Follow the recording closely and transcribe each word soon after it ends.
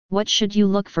What should you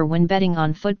look for when betting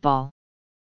on football?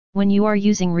 When you are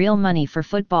using real money for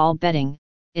football betting,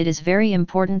 it is very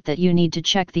important that you need to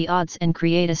check the odds and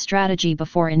create a strategy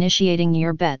before initiating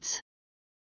your bets.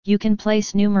 You can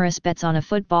place numerous bets on a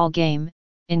football game,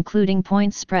 including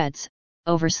point spreads,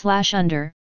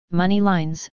 over/under, money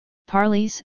lines,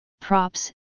 parlays,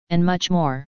 props, and much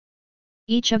more.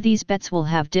 Each of these bets will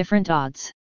have different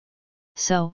odds.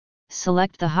 So,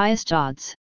 select the highest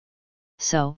odds.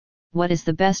 So, what is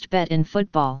the best bet in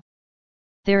football?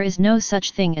 There is no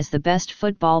such thing as the best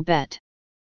football bet.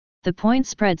 The point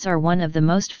spreads are one of the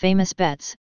most famous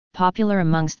bets, popular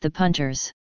amongst the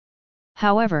punters.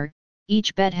 However,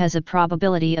 each bet has a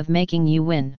probability of making you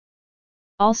win.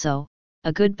 Also,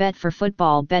 a good bet for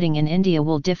football betting in India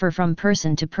will differ from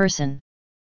person to person.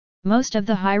 Most of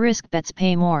the high-risk bets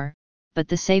pay more, but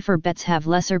the safer bets have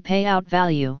lesser payout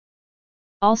value.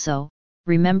 Also,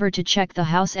 remember to check the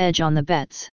house edge on the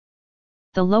bets.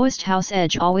 The lowest house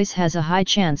edge always has a high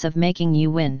chance of making you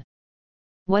win.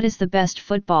 What is the best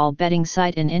football betting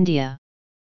site in India?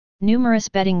 Numerous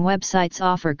betting websites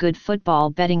offer good football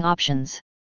betting options.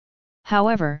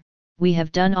 However, we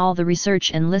have done all the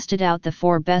research and listed out the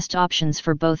 4 best options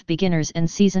for both beginners and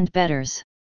seasoned bettors.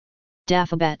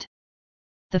 Dafabet.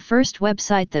 The first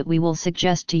website that we will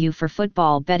suggest to you for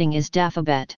football betting is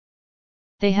Dafabet.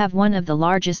 They have one of the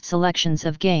largest selections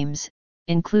of games,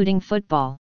 including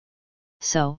football.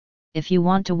 So, if you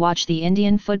want to watch the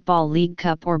Indian Football League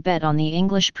Cup or bet on the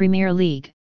English Premier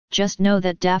League, just know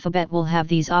that Dafabet will have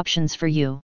these options for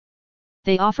you.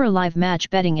 They offer live match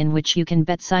betting in which you can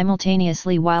bet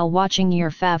simultaneously while watching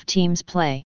your fav teams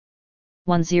play.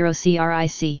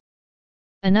 10CRIC.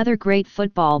 Another great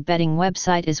football betting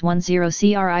website is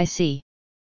 10CRIC.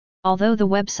 Although the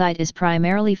website is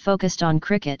primarily focused on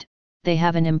cricket, they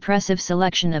have an impressive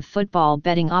selection of football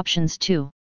betting options too.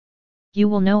 You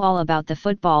will know all about the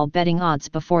football betting odds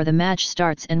before the match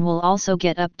starts and will also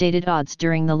get updated odds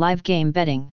during the live game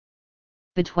betting.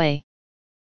 Betway.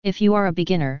 If you are a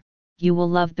beginner, you will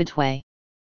love Betway.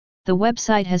 The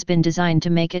website has been designed to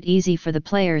make it easy for the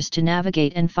players to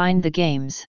navigate and find the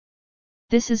games.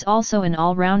 This is also an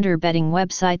all-rounder betting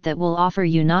website that will offer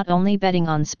you not only betting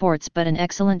on sports but an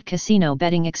excellent casino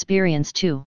betting experience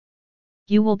too.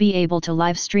 You will be able to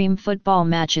live stream football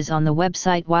matches on the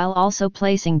website while also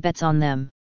placing bets on them.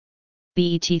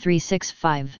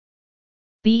 Bet365.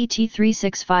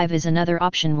 Bet365 is another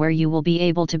option where you will be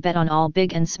able to bet on all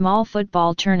big and small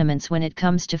football tournaments when it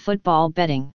comes to football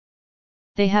betting.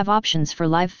 They have options for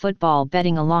live football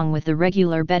betting along with the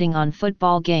regular betting on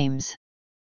football games.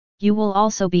 You will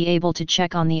also be able to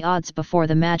check on the odds before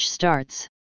the match starts.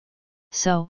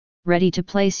 So, ready to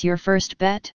place your first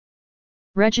bet?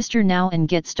 Register now and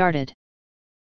get started.